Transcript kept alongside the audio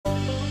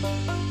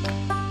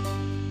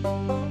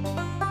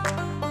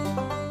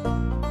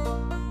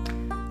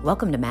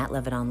Welcome to Matt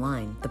Levitt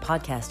Online, the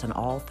podcast on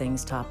all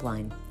things top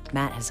line.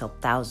 Matt has helped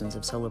thousands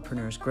of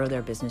solopreneurs grow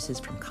their businesses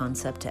from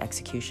concept to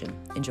execution.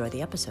 Enjoy the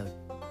episode.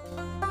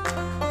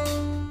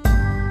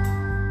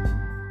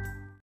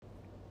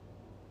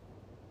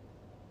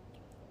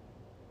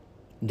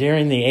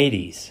 During the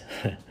 80s,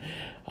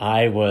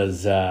 I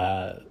was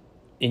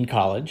in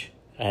college.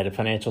 I had a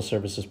financial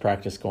services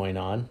practice going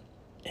on,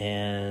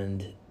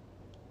 and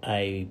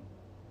I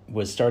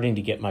was starting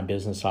to get my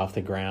business off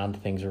the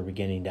ground. Things were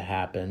beginning to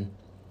happen.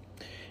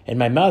 And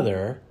my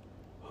mother,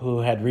 who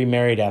had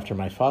remarried after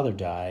my father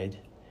died,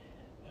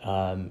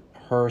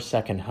 her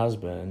second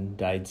husband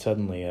died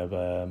suddenly of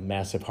a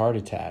massive heart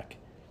attack.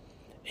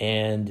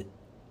 And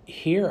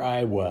here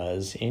I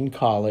was in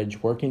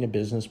college working a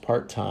business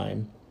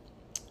part-time,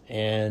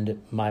 and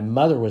my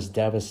mother was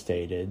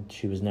devastated.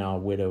 She was now a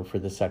widow for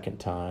the second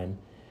time,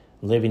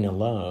 living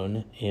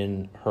alone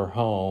in her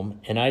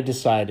home. And I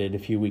decided a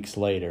few weeks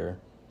later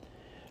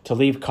to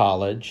leave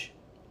college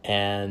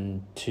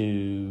and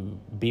to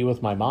be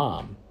with my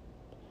mom.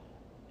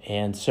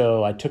 And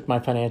so I took my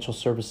financial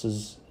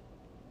services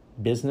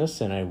business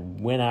and I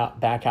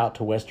went back out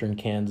to Western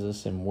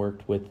Kansas and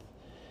worked with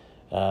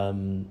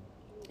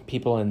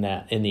people in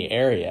the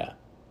area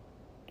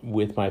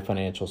with my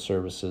financial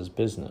services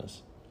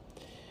business.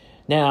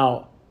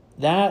 Now,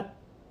 that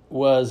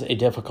was a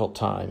difficult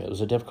time. It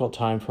was a difficult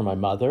time for my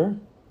mother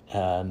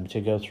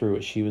to go through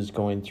what she was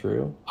going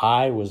through.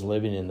 I was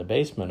living in the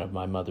basement of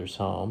my mother's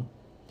home,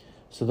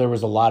 so there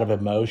was a lot of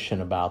emotion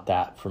about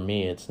that for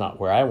me. It's not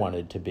where I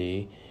wanted to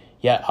be,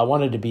 yet I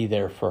wanted to be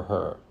there for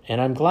her.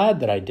 And I'm glad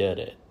that I did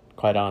it.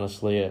 Quite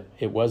honestly,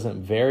 it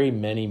wasn't very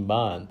many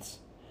months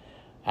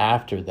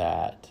after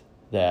that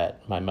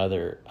my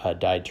mother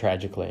died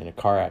tragically in a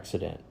car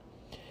accident.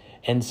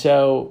 And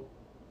so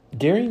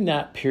during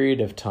that period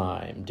of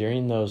time,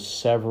 during those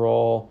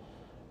several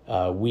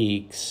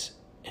weeks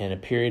and a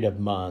period of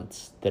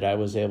months that I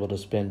was able to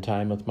spend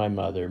time with my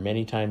mother,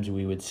 many times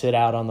we would sit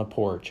out on the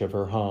porch of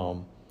her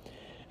home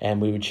and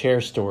we would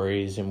share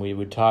stories and we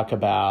would talk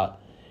about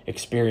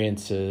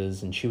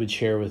experiences, and she would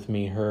share with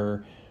me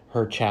her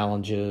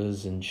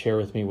challenges and share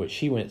with me what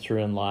she went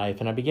through in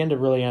life. And I began to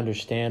really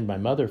understand my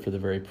mother for the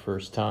very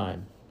first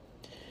time.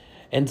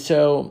 And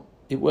so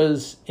it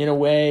was, in a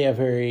way, a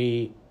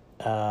very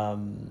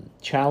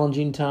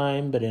challenging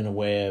time, but in a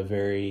way a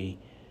very,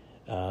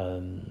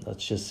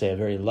 let's just say, a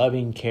very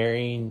loving,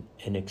 caring,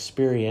 and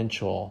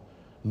experiential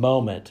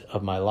moment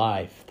of my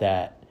life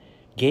that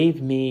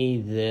gave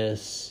me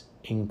this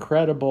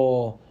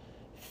incredible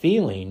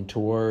feeling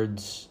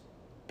towards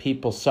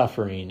people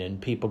suffering and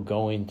people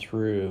going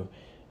through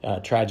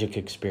tragic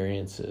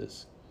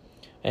experiences.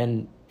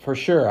 And for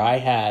sure, I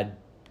had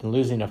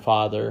losing a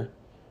father,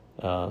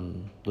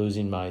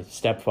 losing my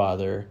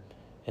stepfather,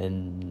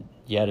 and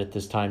yet at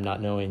this time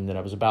not knowing that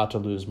I was about to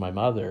lose my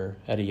mother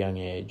at a young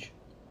age.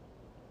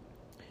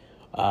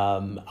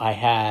 I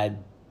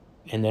had,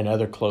 and then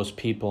other close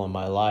people in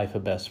my life, a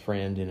best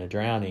friend in a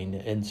drowning.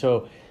 And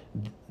so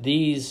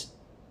these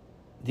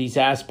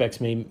aspects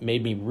made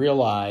me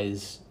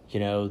realize,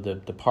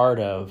 the part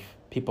of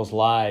people's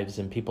lives,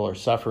 and people are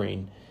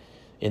suffering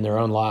in their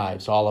own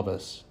lives. All of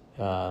us,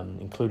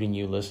 including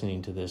you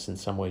listening to this in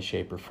some way,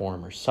 shape, or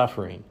form, are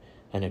suffering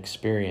an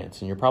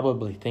experience. And you're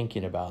probably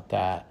thinking about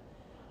that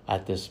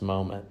at this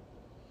moment.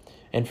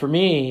 And for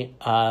me,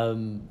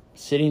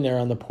 sitting there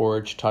on the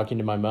porch talking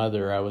to my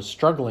mother, I was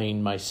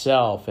struggling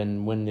myself.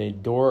 And when the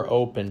door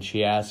opened,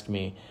 she asked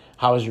me,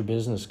 "How is your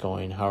business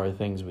going? How are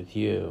things with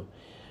you?"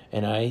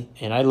 And I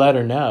let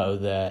her know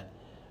that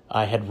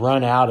I had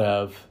run out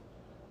of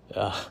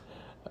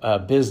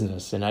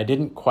business, and I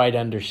didn't quite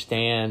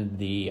understand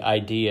the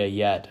idea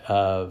yet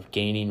of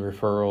gaining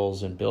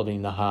referrals and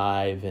building the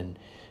hive, and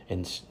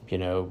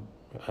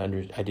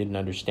I didn't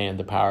understand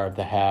the power of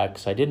the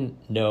hex. I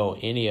didn't know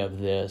any of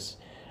this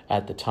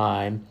at the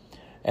time.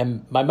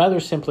 And my mother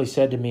simply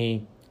said to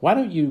me, "Why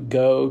don't you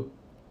go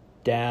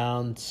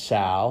down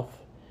south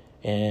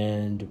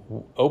and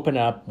open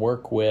up,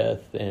 work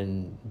with,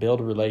 and build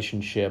a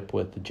relationship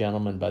with a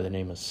gentleman by the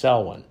name of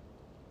Selwyn."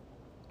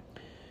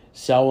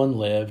 Selwyn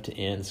lived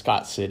in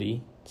Scott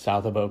City,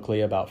 south of Oakley,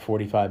 about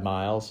 45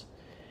 miles.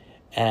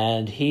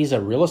 And he's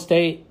a real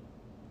estate,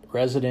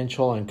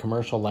 residential, and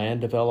commercial land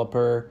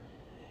developer,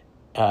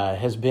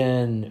 has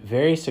been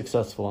very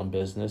successful in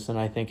business, and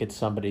I think it's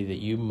somebody that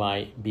you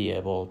might be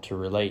able to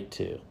relate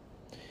to.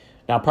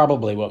 Now,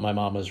 probably what my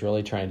mom was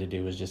really trying to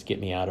do was just get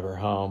me out of her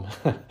home.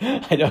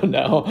 I don't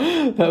know,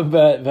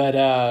 but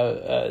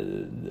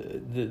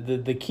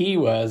the key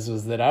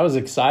was that I was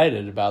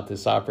excited about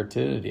this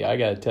opportunity. I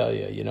got to tell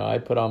you, I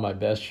put on my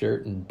best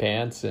shirt and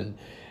pants, and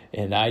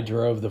I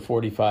drove the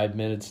 45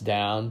 minutes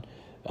down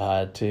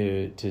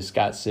to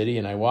Scott City,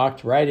 and I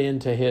walked right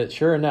into his.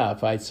 Sure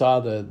enough, I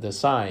saw the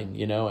sign,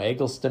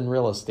 Eggleston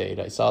Real Estate.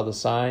 I saw the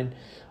sign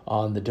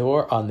on the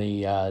door, on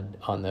the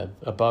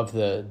above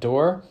the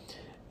door.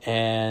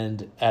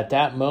 And at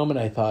that moment,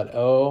 I thought,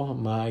 oh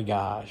my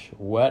gosh,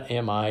 what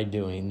am I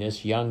doing?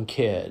 This young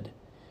kid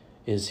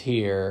is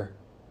here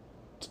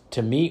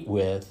to meet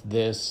with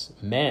this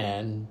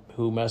man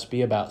who must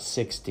be about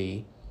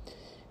 60.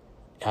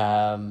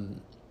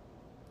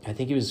 I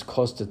think he was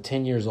close to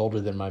 10 years older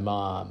than my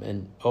mom.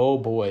 And oh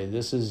boy,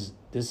 this is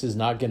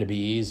not going to be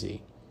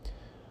easy.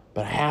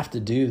 But I have to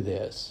do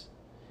this.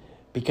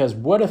 Because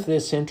what if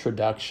this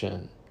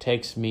introduction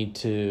takes me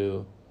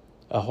to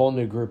a whole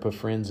new group of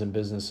friends and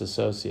business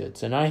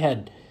associates? And I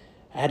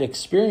had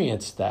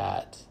experienced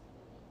that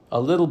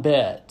a little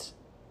bit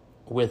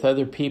with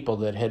other people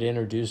that had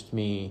introduced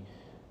me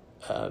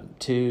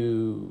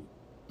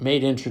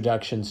made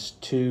introductions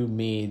to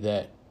me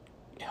that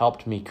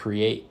helped me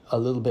create a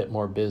little bit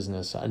more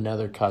business,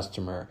 another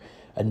customer,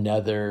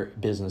 another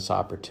business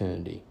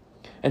opportunity.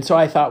 And so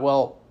I thought,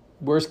 well,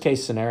 worst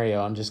case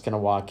scenario, I'm just going to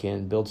walk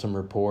in, build some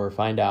rapport,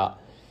 find out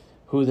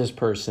who this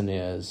person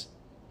is,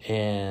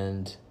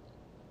 and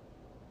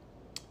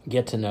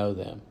get to know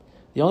them.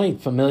 The only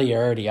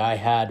familiarity I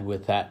had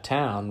with that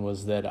town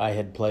was that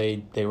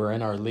they were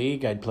in our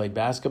league. I'd played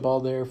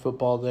basketball there,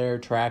 football there,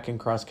 track and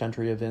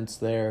cross-country events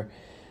there.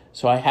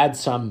 So I had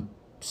some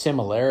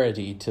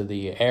similarity to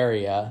the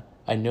area.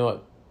 I knew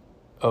it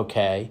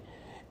okay.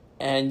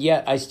 And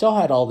yet I still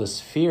had all this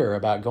fear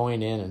about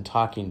going in and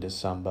talking to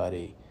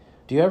somebody.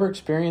 Do you ever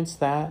experience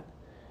that?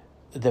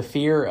 The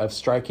fear of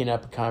striking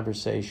up a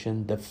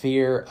conversation, the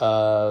fear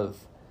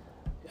of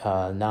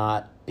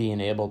not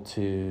being able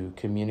to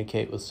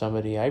communicate with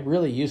somebody. I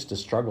really used to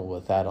struggle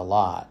with that a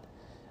lot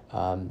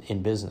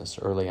in business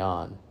early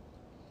on.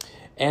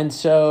 And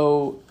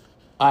so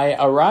I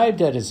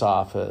arrived at his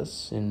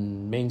office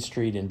in Main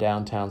Street in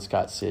downtown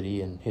Scott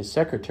City, and his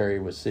secretary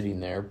was sitting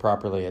there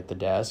properly at the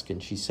desk,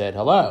 and she said,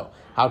 "Hello,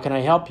 how can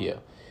I help you?"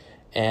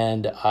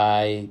 And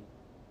I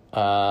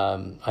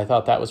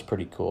thought that was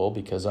pretty cool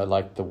because I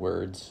liked the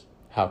words,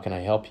 "How can I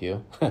help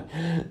you?"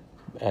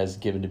 as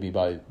given to me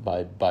by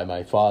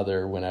my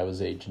father when I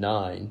was age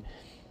 9.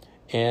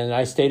 And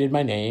I stated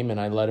my name,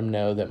 and I let him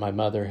know that my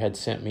mother had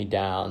sent me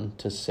down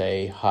to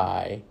say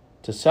hi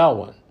to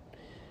Selwyn.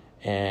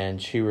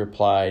 And she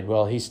replied,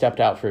 well, he stepped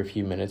out for a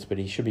few minutes, but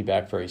he should be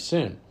back very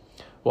soon.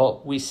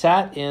 Well, we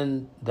sat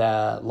in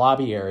the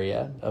lobby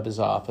area of his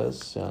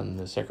office, and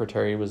the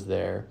secretary was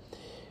there,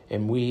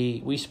 and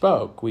we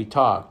spoke. We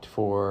talked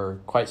for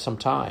quite some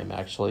time,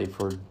 actually,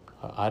 for,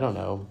 I don't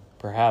know,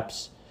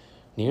 perhaps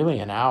nearly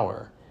an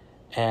hour.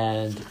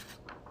 And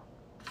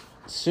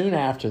soon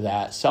after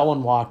that,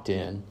 Selwyn walked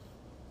in,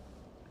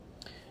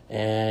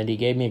 and he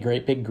gave me a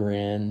great big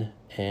grin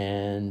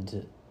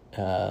and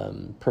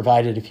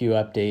provided a few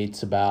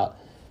updates about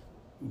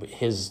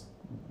his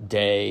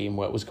day and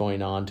what was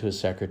going on to his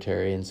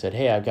secretary, and said,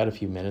 "Hey, I've got a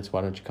few minutes. Why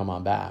don't you come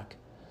on back?"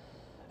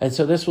 And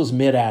so this was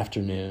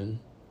mid-afternoon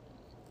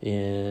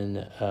in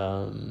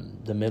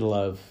the middle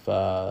of,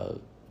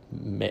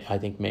 I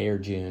think, May or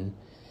June.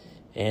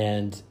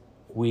 And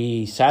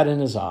we sat in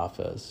his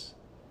office,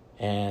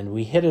 and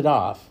we hit it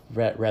off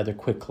rather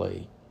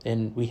quickly.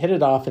 And we hit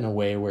it off in a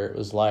way where it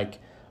was like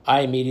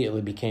I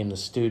immediately became the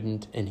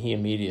student, and he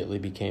immediately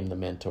became the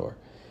mentor.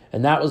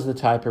 And that was the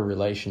type of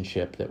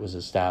relationship that was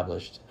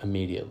established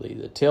immediately.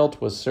 The tilt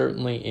was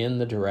certainly in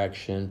the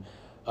direction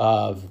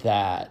of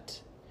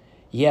that.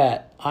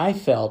 Yet I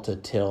felt a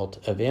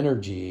tilt of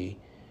energy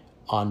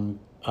on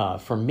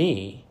from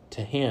me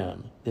to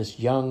him. This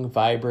young,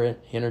 vibrant,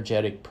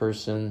 energetic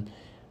person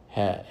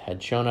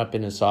had shown up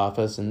in his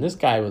office, and this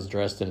guy was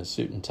dressed in a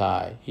suit and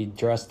tie. He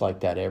dressed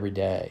like that every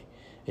day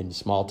in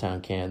small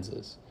town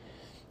Kansas.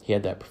 He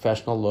had that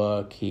professional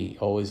look. He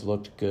always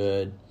looked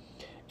good.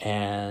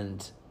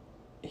 And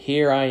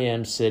here I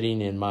am sitting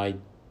in my,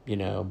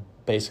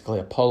 basically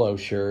a polo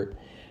shirt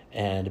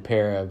and a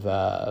pair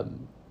of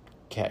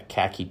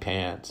khaki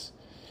pants.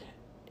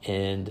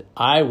 And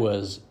I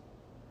was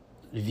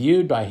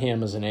viewed by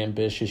him as an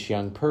ambitious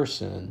young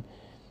person.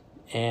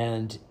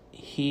 And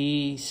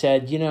he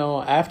said,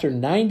 after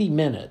 90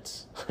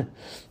 minutes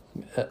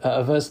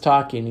of us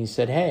talking, he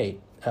said, "Hey,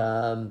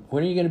 when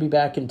are you going to be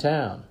back in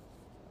town?"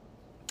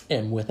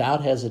 And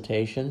without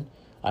hesitation,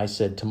 I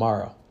said,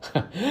 "Tomorrow."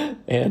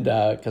 And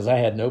because I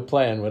had no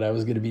plan what I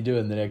was going to be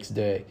doing the next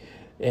day.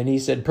 And he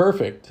said,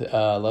 "Perfect,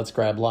 let's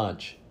grab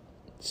lunch."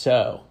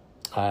 So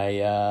I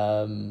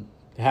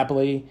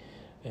happily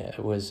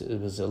was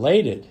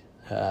elated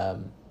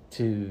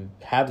to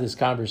have this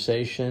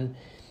conversation.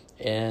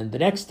 And the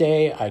next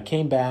day I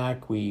came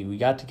back, we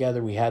got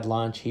together, we had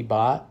lunch, he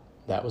bought,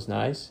 that was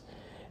nice.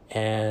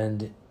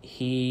 And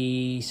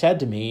he said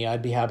to me,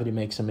 "I'd be happy to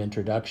make some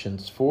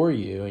introductions for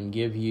you and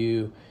give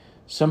you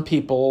some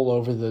people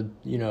over the,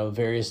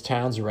 various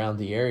towns around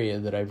the area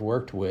that I've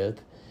worked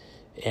with."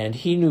 And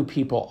he knew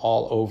people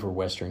all over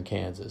western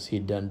Kansas.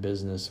 He'd done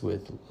business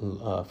with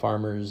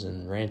farmers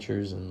and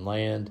ranchers and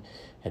land,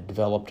 had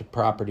developed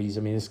properties.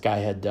 I mean, this guy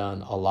had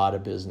done a lot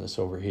of business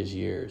over his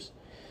years.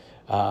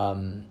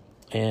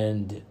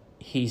 And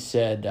he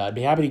said, "I'd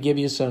be happy to give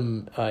you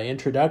some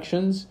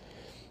introductions.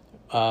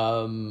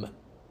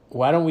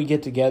 Why don't we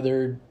get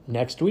together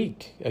next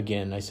week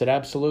again?" I said,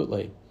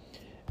 "Absolutely."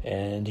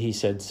 And he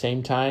said,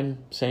 "Same time,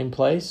 same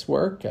place,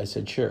 work?" I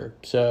said, "Sure."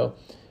 So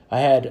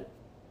I had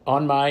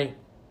on my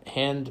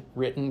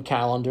handwritten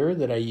calendar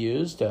that I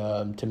used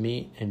to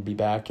meet and be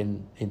back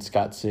in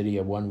Scott City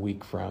 1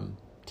 week from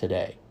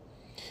today.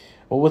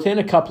 Well, within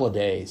a couple of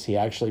days, he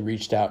actually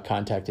reached out,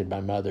 contacted my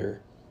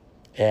mother,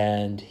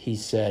 and he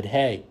said,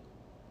 "Hey,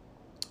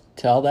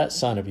 tell that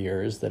son of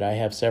yours that I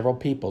have several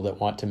people that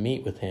want to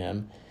meet with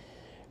him.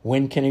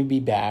 When can he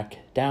be back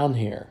down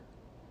here?"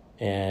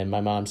 And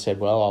my mom said,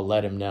 "Well, I'll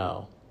let him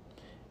know."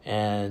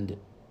 And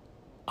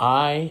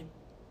I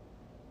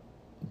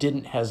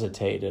didn't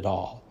hesitate at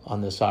all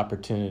on this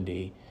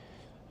opportunity.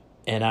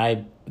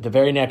 And the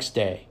very next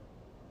day,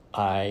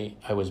 I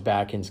was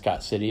back in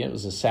Scott City. It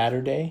was a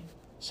Saturday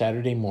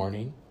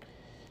morning.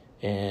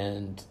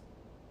 And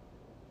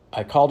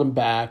I called him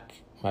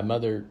back. My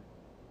mother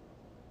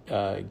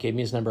gave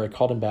me his number. I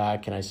called him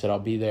back and I said, "I'll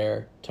be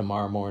there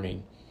tomorrow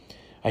morning."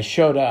 I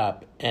showed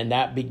up, and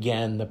that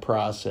began the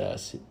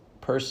process.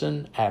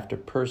 Person after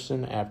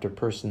person after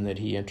person that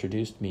he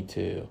introduced me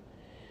to,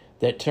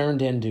 that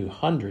turned into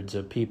hundreds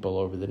of people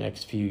over the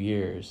next few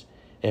years,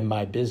 and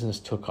my business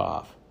took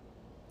off.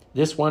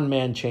 This one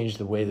man changed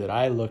the way that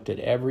I looked at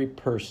every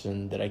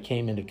person that I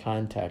came into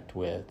contact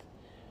with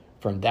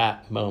from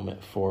that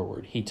moment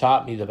forward. He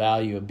taught me the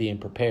value of being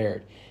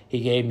prepared. He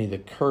gave me the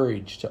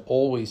courage to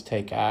always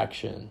take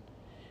action.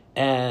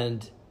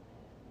 And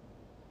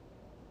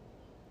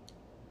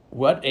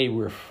what a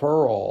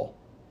referral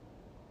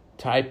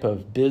type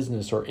of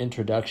business or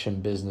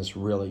introduction business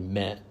really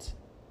meant.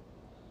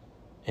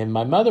 And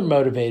my mother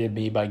motivated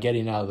me by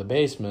getting out of the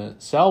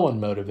basement. Selwyn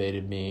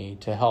motivated me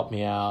to help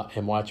me out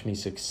and watch me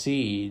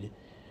succeed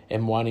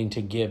and wanting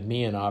to give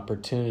me an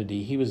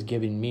opportunity. He was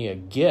giving me a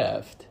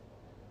gift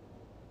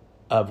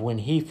of when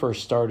he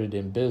first started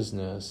in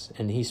business,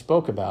 and he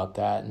spoke about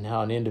that and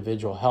how an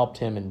individual helped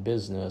him in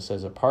business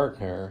as a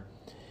partner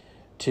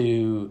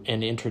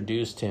and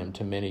introduced him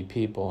to many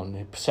people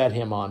and set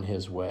him on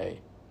his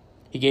way.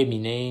 He gave me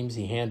names.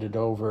 He handed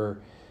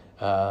over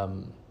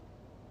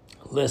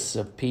lists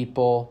of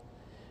people.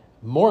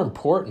 More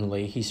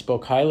importantly, he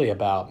spoke highly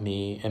about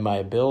me and my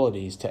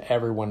abilities to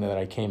everyone that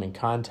I came in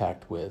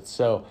contact with.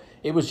 So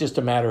it was just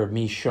a matter of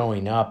me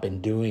showing up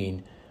and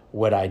doing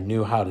what I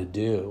knew how to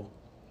do.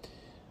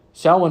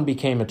 Selwyn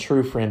became a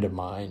true friend of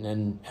mine,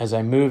 and as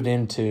I moved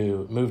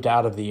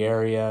out of the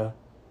area,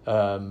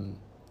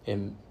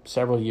 and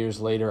several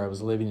years later I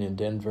was living in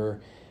Denver,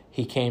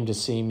 he came to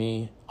see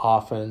me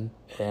often,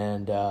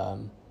 and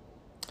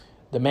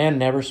the man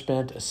never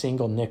spent a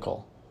single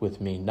nickel with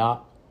me.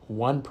 Not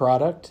one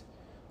product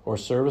or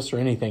service or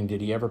anything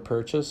did he ever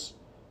purchase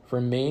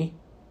from me.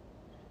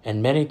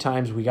 And many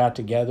times we got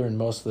together, and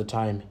most of the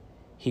time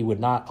he would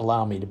not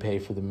allow me to pay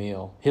for the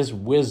meal. His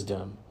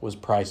wisdom was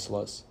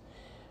priceless,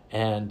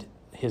 and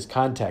his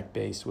contact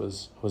base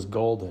was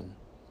golden.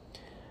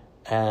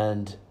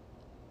 And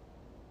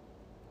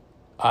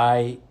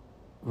I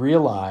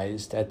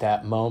realized at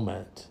that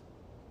moment,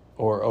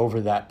 or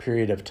over that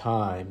period of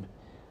time,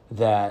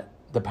 that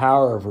the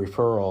power of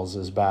referrals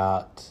is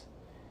about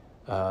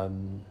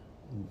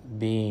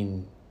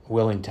being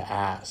willing to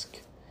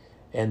ask.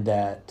 And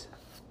that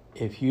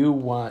if you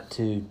want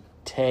to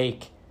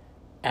take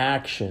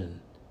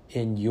action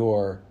in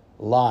your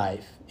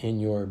life, in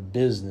your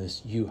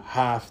business, you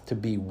have to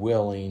be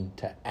willing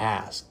to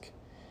ask.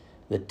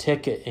 The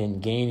ticket in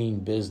gaining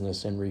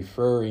business and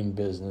referring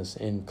business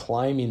and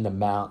climbing the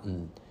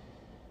mountain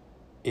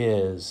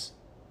is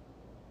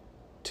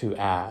to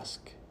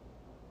ask.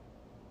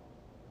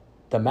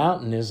 The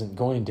mountain isn't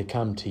going to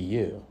come to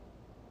you.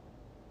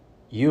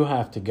 You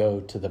have to go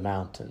to the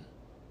mountain.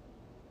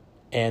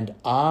 And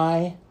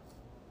I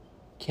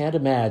can't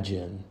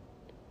imagine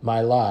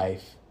my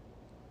life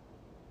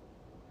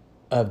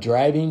of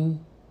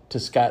driving to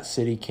Scott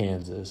City,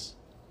 Kansas,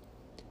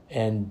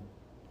 and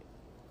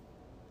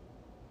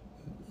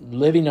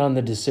living on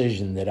the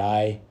decision that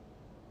I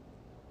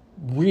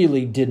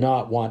really did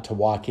not want to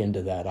walk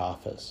into that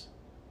office,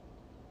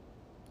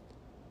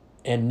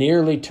 and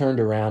nearly turned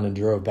around and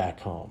drove back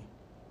home.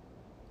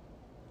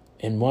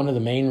 And one of the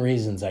main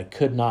reasons I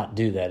could not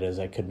do that is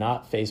I could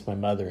not face my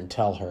mother and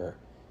tell her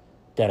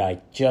that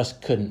I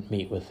just couldn't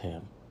meet with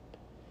him.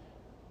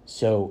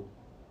 So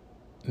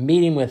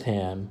meeting with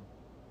him,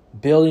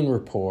 building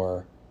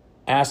rapport,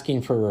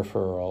 asking for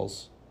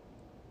referrals,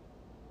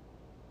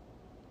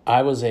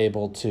 I was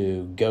able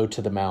to go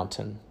to the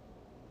mountain.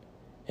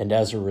 And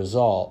as a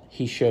result,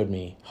 he showed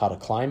me how to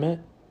climb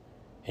it,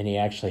 and he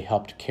actually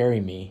helped carry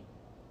me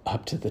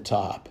up to the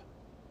top.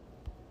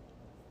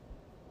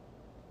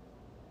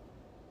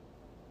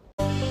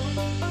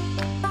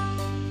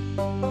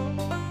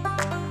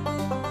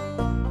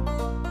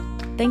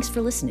 Thanks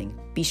for listening.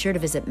 Be sure to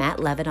visit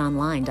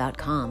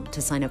mattlevitonline.com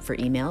to sign up for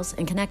emails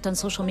and connect on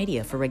social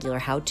media for regular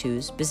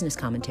how-tos, business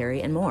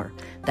commentary, and more.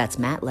 That's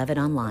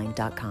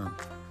mattlevitonline.com.